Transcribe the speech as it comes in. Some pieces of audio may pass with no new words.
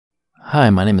Hi,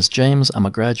 my name is James. I'm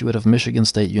a graduate of Michigan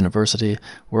State University,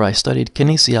 where I studied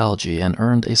kinesiology and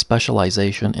earned a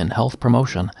specialization in health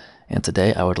promotion. And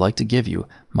today I would like to give you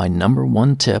my number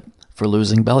one tip for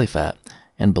losing belly fat.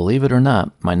 And believe it or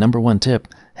not, my number one tip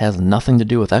has nothing to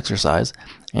do with exercise,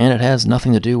 and it has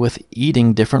nothing to do with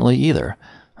eating differently either.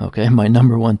 Okay, my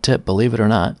number one tip, believe it or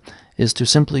not, is to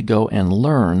simply go and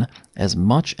learn as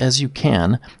much as you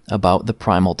can about the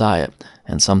Primal Diet.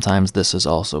 And sometimes this is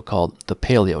also called the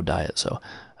Paleo Diet. So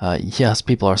yes,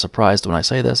 people are surprised when I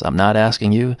say this. I'm not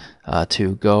asking you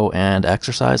to go and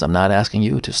exercise. I'm not asking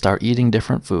you to start eating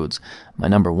different foods. My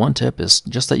number one tip is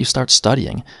just that you start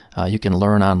studying. You can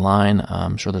learn online.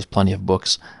 I'm sure there's plenty of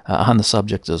books on the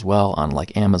subject as well on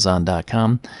like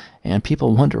Amazon.com. And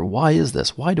people wonder, why is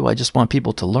this? Why do I just want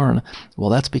people to learn?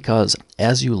 Well, that's because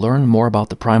as you learn more about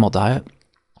the Primal Diet,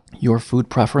 your food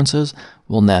preferences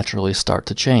will naturally start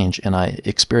to change. And I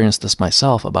experienced this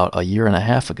myself about a year and a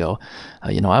half ago.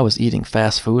 I was eating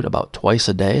fast food about twice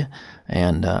a day.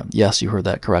 And yes, you heard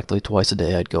that correctly. Twice a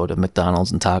day I'd go to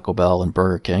McDonald's and Taco Bell and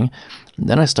Burger King. And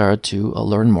then I started to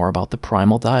learn more about the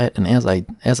Primal Diet. And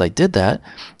as I did that,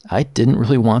 I didn't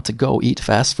really want to go eat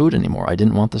fast food anymore. I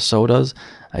didn't want the sodas.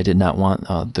 I did not want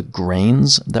the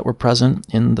grains that were present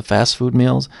in the fast food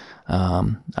meals.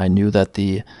 I knew that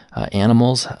the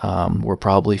animals were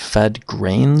probably fed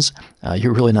grains.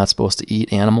 You're really not supposed to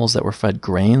eat animals that were fed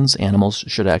grains. Animals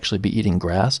should actually be eating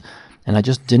grass. And I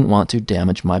just didn't want to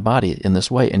damage my body in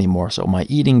this way anymore. So my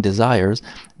eating desires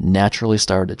naturally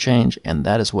started to change, and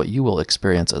that is what you will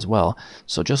experience as well.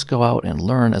 So just go out and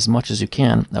learn as much as you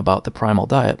can about the Primal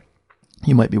Diet.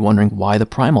 You might be wondering, why the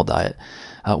Primal Diet?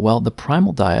 Well, the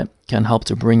Primal Diet can help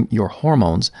to bring your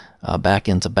hormones back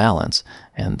into balance.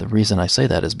 And the reason I say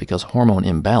that is because hormone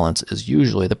imbalance is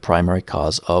usually the primary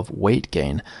cause of weight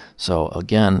gain. So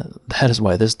again, that is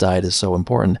why this diet is so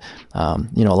important. A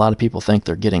lot of people think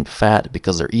they're getting fat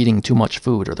because they're eating too much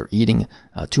food or they're eating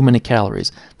too many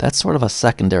calories. That's sort of a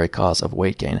secondary cause of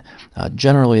weight gain.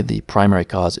 Generally, the primary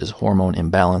cause is hormone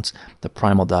imbalance. The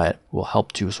Primal Diet will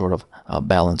help to sort of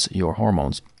balance your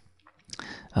hormones.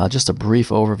 Just a brief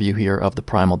overview here of the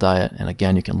Primal Diet, and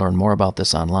again, you can learn more about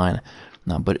this online.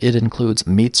 But it includes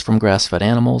meats from grass-fed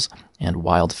animals and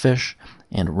wild fish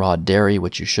and raw dairy,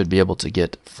 which you should be able to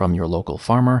get from your local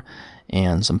farmer,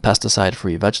 and some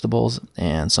pesticide-free vegetables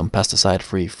and some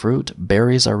pesticide-free fruit.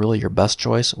 Berries are really your best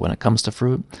choice when it comes to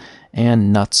fruit,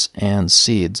 and nuts and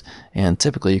seeds. And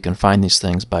typically you can find these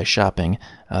things by shopping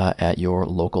at your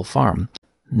local farm.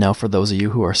 Now, for those of you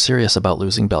who are serious about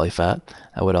losing belly fat,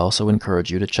 I would also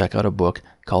encourage you to check out a book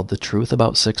called The Truth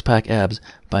About Six-Pack Abs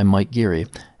by Mike Geary.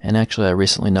 And actually, I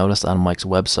recently noticed on Mike's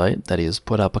website that he has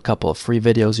put up a couple of free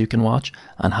videos you can watch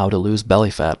on how to lose belly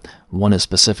fat. One is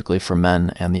specifically for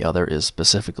men, and the other is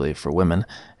specifically for women.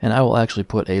 And I will actually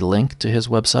put a link to his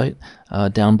website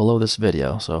down below this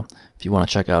video. So if you want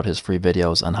to check out his free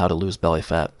videos on how to lose belly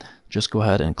fat, just go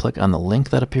ahead and click on the link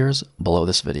that appears below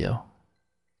this video.